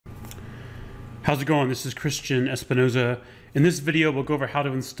How's it going? This is Christian Espinoza. In this video, we'll go over how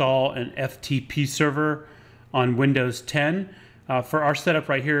to install an FTP server on Windows 10. For our setup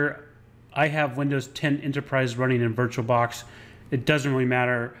right here, I have Windows 10 Enterprise running in VirtualBox. It doesn't really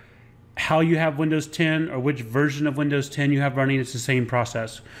matter how you have Windows 10 or which version of Windows 10 you have running, it's the same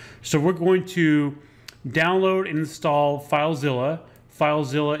process. So we're going to download and install Filezilla.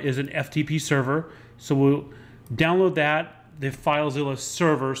 Filezilla is an FTP server. So we'll download that, the Filezilla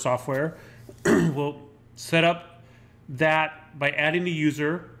server software. We'll set up that by adding the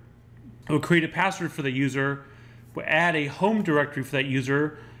user. We'll create a password for the user. We'll add a home directory for that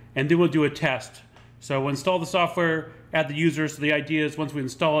user, and then we'll do a test. So we'll install the software, add the user. So the idea is once we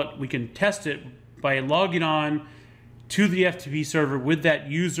install it, we can test it by logging on to the FTP server with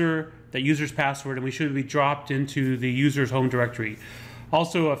that user's password, and we should be dropped into the user's home directory.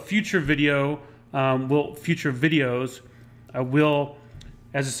 Also, a future video, future videos will,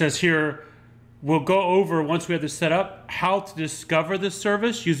 as it says here, we'll go over, once we have this set up, how to discover this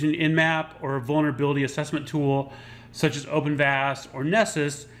service using Nmap or a vulnerability assessment tool such as OpenVAS or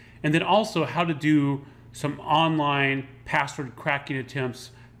Nessus, and then also how to do some online password cracking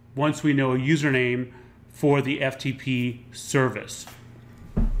attempts once we know a username for the FTP service.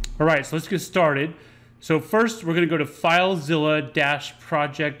 All right, so let's get started. So first, we're going to go to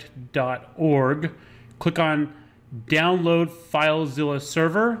filezilla-project.org, click on Download Filezilla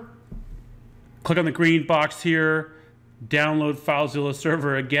Server. Click on the green box here, download Filezilla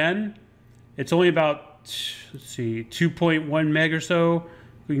server again. It's only about, let's see, 2.1 meg or so.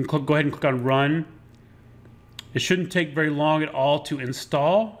 We can go ahead and click on run. It shouldn't take very long at all to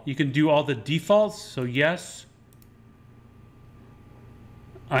install. You can do all the defaults, so yes.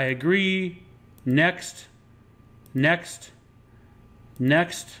 I agree, next, next,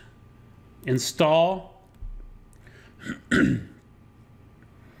 next, install.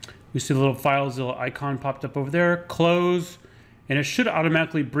 We see the little Filezilla icon popped up over there, close, and it should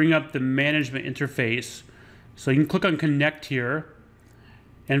automatically bring up the management interface. So you can click on connect here.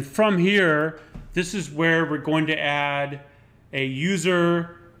 And from here, this is where we're going to add a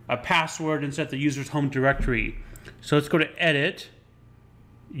user, a password, and set the user's home directory. So let's go to edit,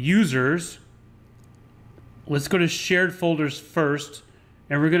 users. Let's go to shared folders first,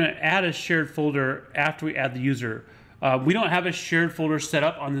 and we're going to add a shared folder after we add the user. We don't have a shared folder set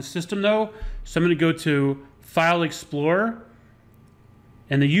up on the system though, so I'm going to go to File Explorer,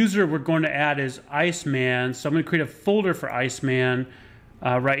 and the user we're going to add is Iceman. So I'm going to create a folder for Iceman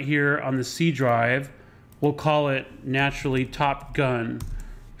right here on the C drive. We'll call it naturally Top Gun.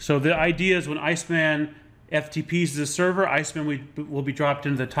 So the idea is when Iceman FTPs the server, Iceman will be dropped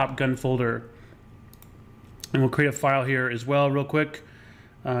into the Top Gun folder. And we'll create a file here as well real quick,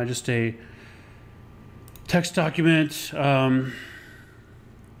 just a text document, how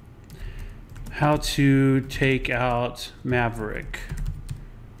to take out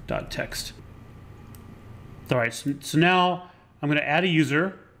Maverick.txt. All right, so now I'm going to add a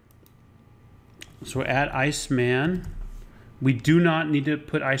user. So add Iceman. We do not need to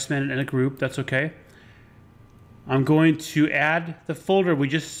put Iceman in a group. That's okay. I'm going to add the folder we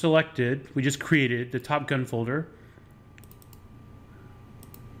just selected, we just created, the Top Gun folder.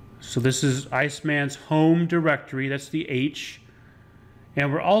 So this is Iceman's home directory, that's the H.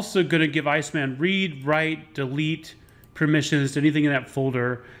 And we're also going to give Iceman read, write, delete permissions to anything in that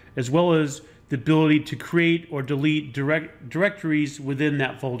folder, as well as the ability to create or delete directories within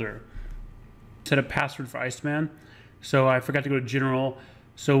that folder. Set a password for Iceman. So I forgot to go to general.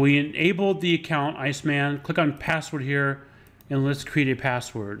 So we enabled the account, Iceman. Click on password here, and let's create a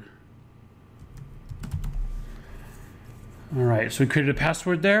password. All right, so we created a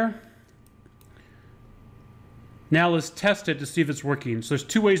password there. Now let's test it to see if it's working. So there's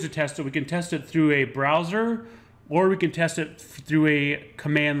two ways to test it. We can test it through a browser, or we can test it through a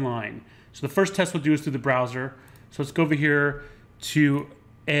command line. So the first test we'll do is through the browser. So let's go over here to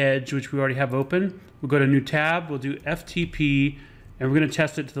Edge, which we already have open. We'll go to new tab, we'll do FTP, and we're gonna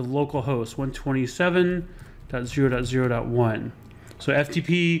test it to the local host, 127.0.0.1. So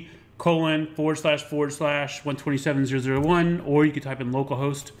FTP: / 127.0.0.1, or you could type in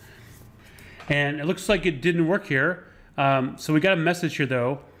localhost. And it looks like it didn't work here. So we got a message here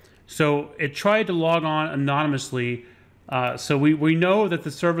though. So it tried to log on anonymously. So we know that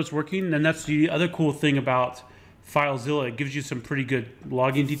the server's working, and that's the other cool thing about Filezilla. It gives you some pretty good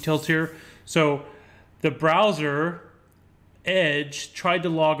login details here. So the browser, Edge, tried to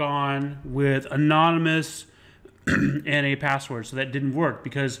log on with anonymous and a password. So that didn't work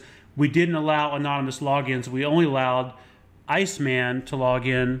because we didn't allow anonymous logins. We only allowed Iceman to log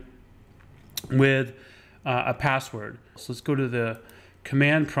in with a password. So let's go to the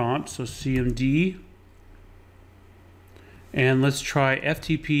command prompt, so CMD, and let's try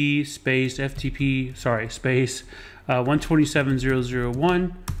FTP space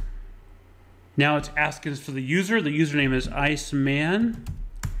 127.0.0.1. Now it's asking us for the user. The username is Iceman.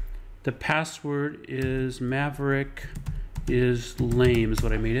 The password is Maverick is lame is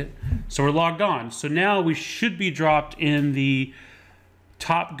what I made it. So we're logged on. So now we should be dropped in the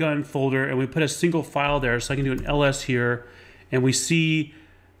Top Gun folder, and we put a single file there. So I can do an ls here, and we see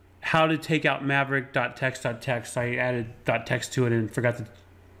how to take out maverick.txt.txt. I added .txt to it and forgot to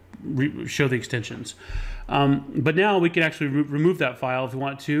show the extensions. But now we can actually remove that file if we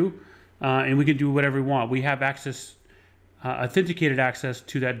want to, and we can do whatever we want. We have access, authenticated access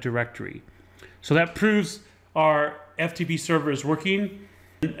to that directory. So that proves our FTP server is working.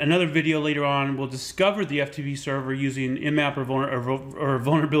 Another video later on, we'll discover the FTP server using Nmap or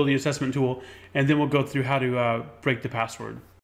vulnerability assessment tool, and then we'll go through how to break the password.